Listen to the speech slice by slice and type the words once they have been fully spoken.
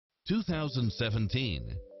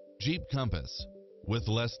2017 Jeep Compass. With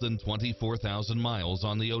less than 24,000 miles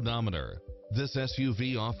on the odometer, this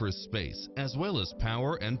SUV offers space as well as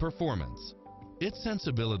power and performance. Its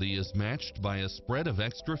sensibility is matched by a spread of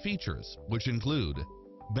extra features, which include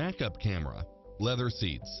backup camera, leather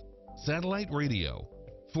seats, satellite radio,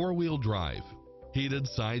 four-wheel drive, heated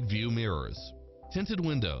side view mirrors, tinted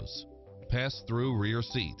windows, pass-through rear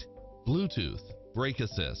seat, Bluetooth, brake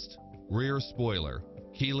assist, rear spoiler,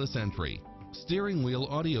 keyless entry, steering wheel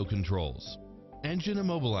audio controls, engine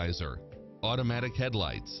immobilizer, automatic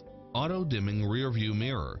headlights, auto-dimming rear-view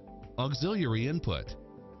mirror, auxiliary input,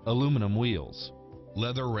 aluminum wheels,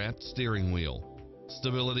 leather-wrapped steering wheel,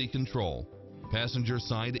 stability control, passenger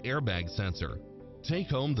side airbag sensor. Take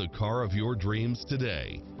home the car of your dreams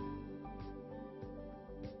today.